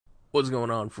What's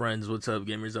going on, friends? What's up,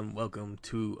 gamers? And welcome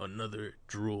to another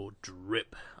Drool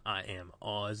Drip. I am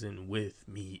Oz, and with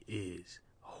me is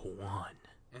Juan.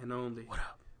 And only. What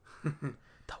up?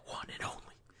 The one and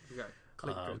only. You got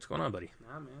click What's going on, buddy?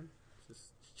 Nah, man.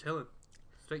 Just chilling.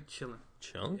 Straight chilling.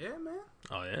 Chilling? Yeah, man.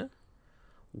 Oh, yeah?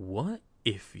 What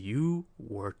if you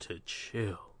were to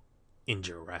chill in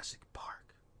Jurassic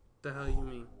Park? The hell you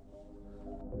mean?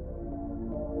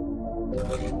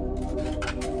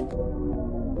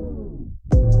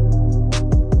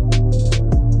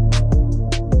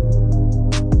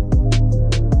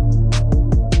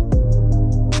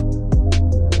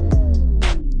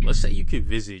 Let's say you could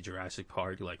visit Jurassic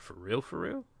Park, like, for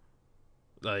real?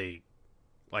 Like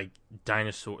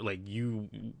dinosaur, I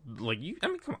mean,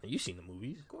 come on, you've seen the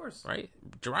movies, Of course. right?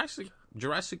 Jurassic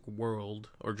World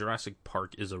or Jurassic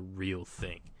Park is a real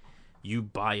thing. You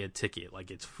buy a ticket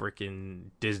like it's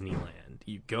freaking Disneyland.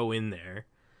 You go in there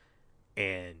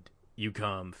and you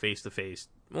come face to face.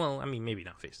 Well, I mean, maybe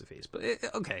not face to face, but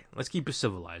okay, let's keep it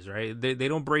civilized, right? They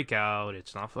don't break out.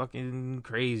 It's not fucking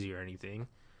crazy or anything.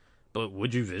 But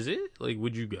would you visit? Like,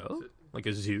 would you go? Like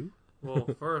a zoo? Well,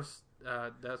 first,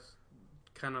 that's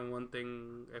kind of one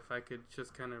thing, if I could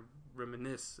just kind of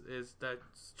reminisce, is that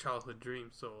childhood dream.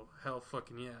 So, hell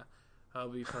fucking yeah. I'll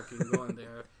be fucking going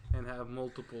there and have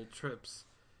multiple trips,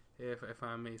 if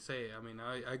I may say. I mean,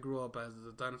 I grew up as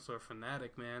a dinosaur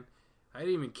fanatic, man. I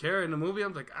didn't even care in the movie.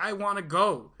 I'm like, I want to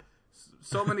go.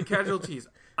 So many casualties.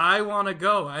 I want to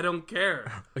go. I don't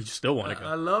care. You still want to go?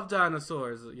 I love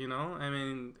dinosaurs, you know? I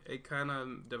mean, it kind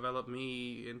of developed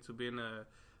me into being a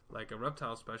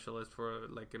reptile specialist for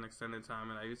like an extended time,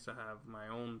 and I used to have my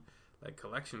own like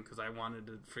collection because I wanted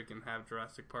to freaking have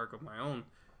Jurassic Park of my own.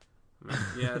 I mean,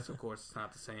 yes, of course, it's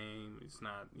not the same. It's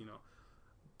not, you know,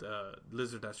 the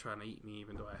lizard that's trying to eat me,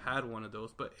 even though I had one of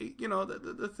those. But, you know,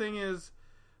 the thing is,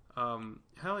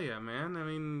 hell yeah, man. I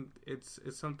mean, it's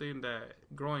something that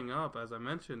growing up, as I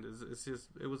mentioned,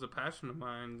 it was a passion of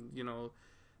mine, you know,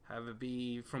 have it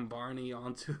be from Barney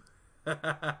onto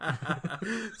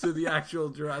to the actual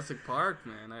Jurassic Park,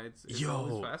 man. It's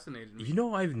always fascinated me. You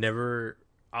know, I've never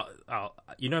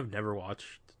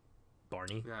watched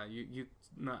Barney. Yeah, you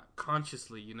not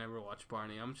consciously, you never watch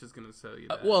Barney. I'm just gonna tell you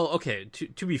that. Well, okay.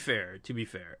 To be fair,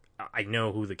 I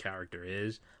know who the character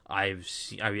is. I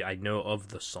know of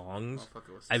the songs.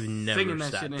 I've never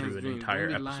sat through an entire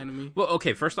episode. Lying to me. Well,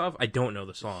 okay. First off, I don't know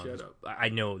the songs. Shut up. I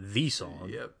know the song,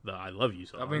 Yep. the "I Love You"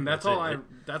 song. I mean, that's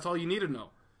all you need to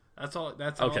know. That's all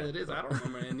Okay. it is. I don't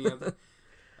remember any of it.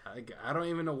 I don't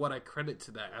even know what I credit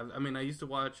to that. I mean, I used to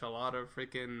watch a lot of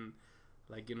freaking,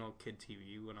 like, you know, kid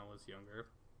TV when I was younger.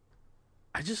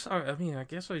 I guess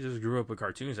I just grew up with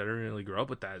cartoons. I didn't really grow up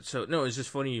with that. So, no, it's just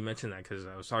funny you mentioned that because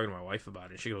I was talking to my wife about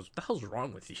it. And she goes, "What the hell's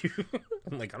wrong with you?"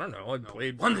 I'm like, I don't know. I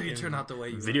played. When did you turn out the way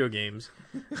you video games?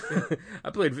 I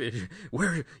played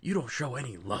where you don't show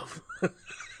any love. Oh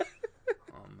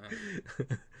man.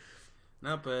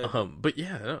 No, but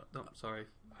yeah, no, sorry.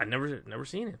 I never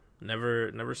seen it.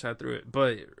 Never sat through it.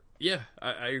 But yeah,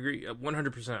 I agree.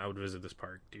 100%. I would visit this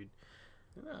park, dude.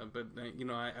 Yeah, but you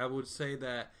know, I would say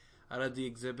that out of the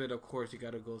exhibit, of course, you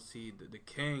got to go see the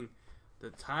king, the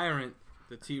tyrant,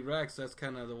 the T-Rex. That's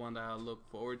kind of the one that I look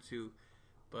forward to.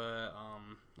 But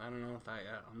I don't know if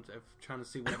I'm trying to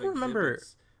see what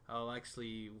exhibits I'll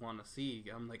actually want to see.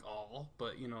 I'm like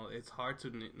but you know, it's hard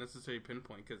to necessarily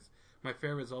pinpoint because my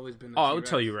favorite has always been the I T-Rex. would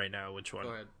tell you right now which one.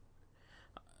 Go ahead.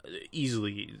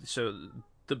 Easily. So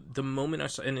the moment I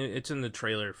saw, and it's in the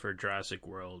trailer for Jurassic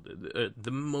World.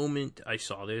 The moment I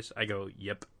saw this, I go,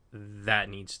 "Yep, that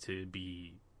needs to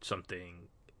be something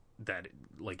that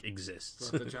like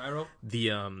exists." What, the gyro?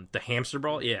 The hamster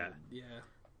ball, yeah. Yeah.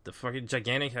 The fucking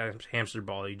gigantic hamster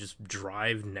ball. You just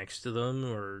drive next to them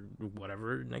or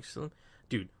whatever next to them.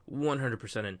 Dude,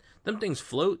 100% in. Them things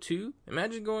float, too.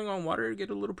 Imagine going on water, get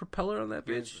a little propeller on that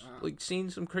bitch. Like, seeing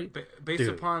some crazy... Based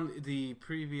upon the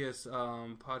previous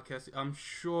podcast, I'm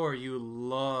sure you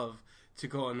love to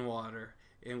go in water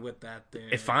and with that there.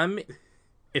 If I'm in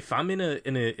a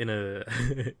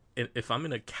if I'm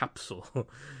in a capsule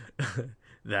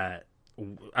that,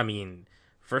 I mean,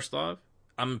 first off,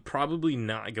 I'm probably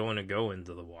not going to go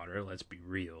into the water. Let's be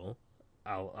real.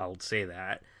 I'll say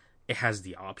that. It has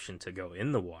the option to go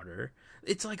in the water.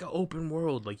 It's like an open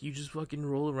world. Like, you just fucking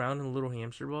roll around in a little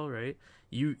hamster ball, right?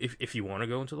 If you want to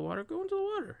go into the water, go into the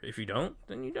water. If you don't,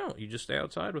 then you don't. You just stay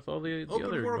outside with all the open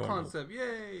other world normal. concept.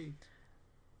 Yay!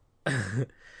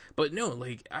 But no,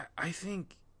 like, I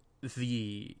think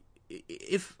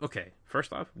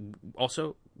first off,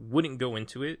 also wouldn't go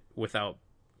into it without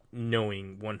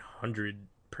knowing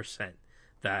 100%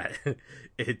 that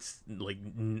it's like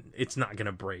it's not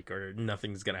gonna break or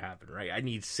nothing's gonna happen, right? I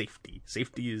need safety.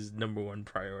 Safety is number one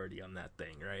priority on that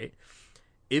thing, right?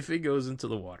 If it goes into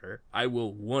the water, I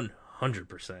will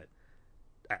 100%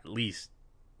 at least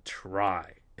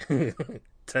try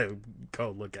to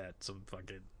go look at some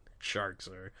fucking sharks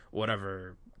or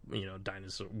whatever,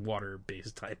 dinosaur,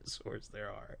 water-based dinosaurs there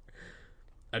are.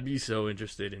 I'd be so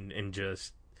interested in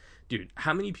just, dude,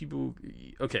 how many people?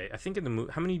 Okay, I think in the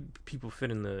movie, how many people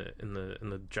fit in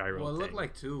the gyro? Well, it looked thing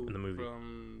like two in the movie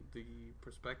from the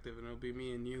perspective, and it'll be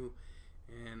me and you.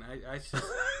 And I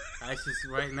just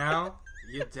right now,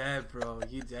 you're dead, bro.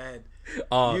 You dead.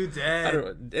 You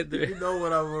dead. You know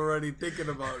what I'm already thinking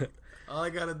about. All I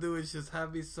gotta do is just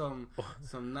have me some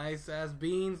nice ass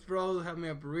beans, bro. Have me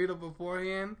a burrito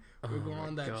beforehand. We're going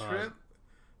on that trip.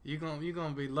 You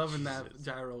gonna be loving that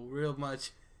gyro real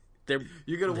much.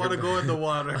 You're gonna want to go in the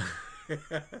water.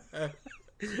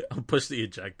 I'll push the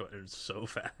eject button so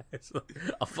fast.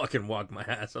 I'll fucking walk my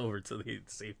ass over to the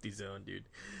safety zone, dude.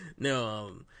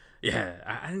 No, yeah,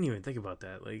 I didn't even think about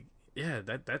that. Like, yeah,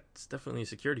 that's definitely a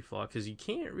security flaw because you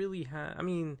can't really have. I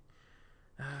mean,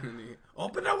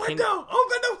 open the window.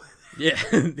 Open the.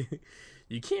 Yeah,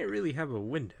 you can't really have a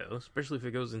window, especially if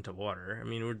it goes into water. I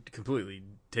mean, we're completely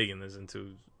taking this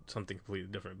into something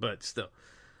completely different, but still.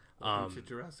 Welcome to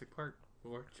Jurassic Park.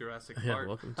 Or Jurassic Park. Yeah,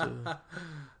 welcome to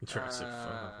Jurassic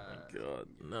Park. Oh my god,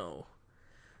 no.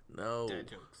 Dad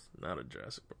jokes. Not a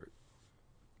Jurassic Park.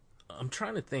 I'm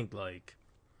trying to think, like,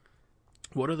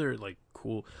 what other, like,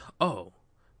 cool... Oh,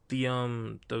 the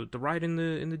ride in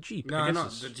the Jeep. No, I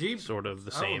guess the Jeep. Sort of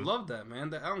the I same. would love that,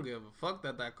 man. I don't give a fuck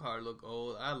that car look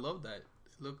old. I love that.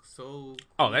 It looks so cool.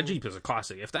 Oh, that Jeep is a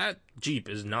classic. If that Jeep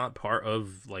is not part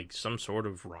of, like, some sort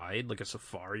of ride, like a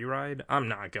safari ride, I'm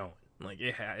not going. Like,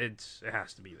 it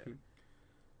has to be there.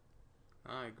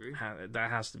 I agree.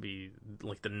 That has to be,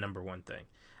 like, the number one thing.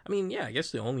 I mean, yeah, I guess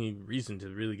the only reason to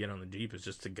really get on the Jeep is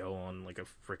just to go on, like, a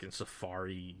freaking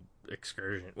safari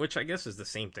excursion, which I guess is the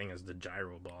same thing as the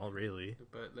gyro ball, really.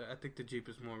 But I think the Jeep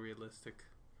is more realistic.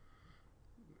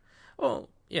 Well,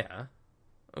 yeah.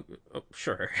 Oh,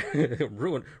 sure.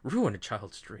 ruin a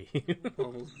child's dream.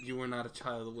 Well, you were not a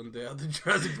child when the other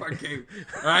Jurassic Park came.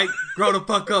 Alright? Grow the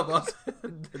fuck up.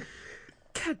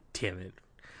 God damn it.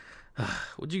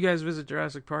 Would you guys visit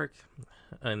Jurassic Park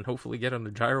and hopefully get on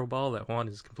the gyro ball that Juan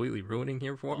is completely ruining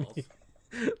here for me?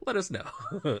 Let us know.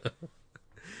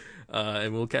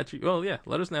 And we'll catch you. Well, yeah,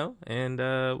 let us know. And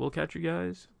we'll catch you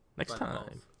guys next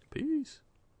time. Peace.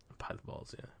 By the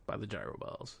balls, yeah. By the gyro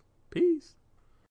balls. Peace.